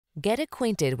Get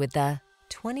acquainted with the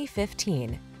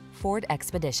 2015 Ford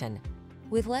Expedition.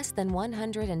 With less than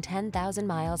 110,000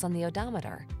 miles on the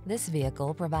odometer, this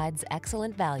vehicle provides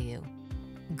excellent value.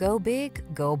 Go big,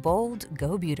 go bold,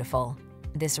 go beautiful.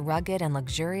 This rugged and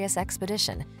luxurious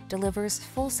Expedition delivers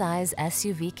full-size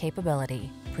SUV capability,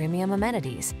 premium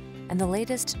amenities, and the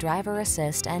latest driver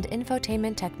assist and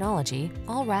infotainment technology,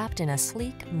 all wrapped in a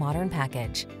sleek, modern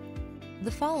package.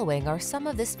 The following are some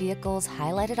of this vehicle's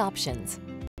highlighted options: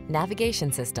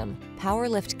 navigation system, power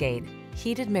liftgate,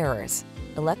 heated mirrors,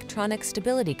 electronic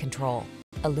stability control,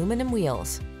 aluminum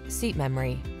wheels, seat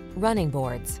memory, running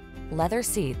boards, leather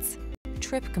seats,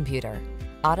 trip computer,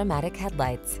 automatic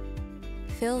headlights.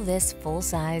 Fill this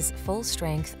full-size,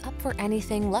 full-strength,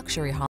 up-for-anything luxury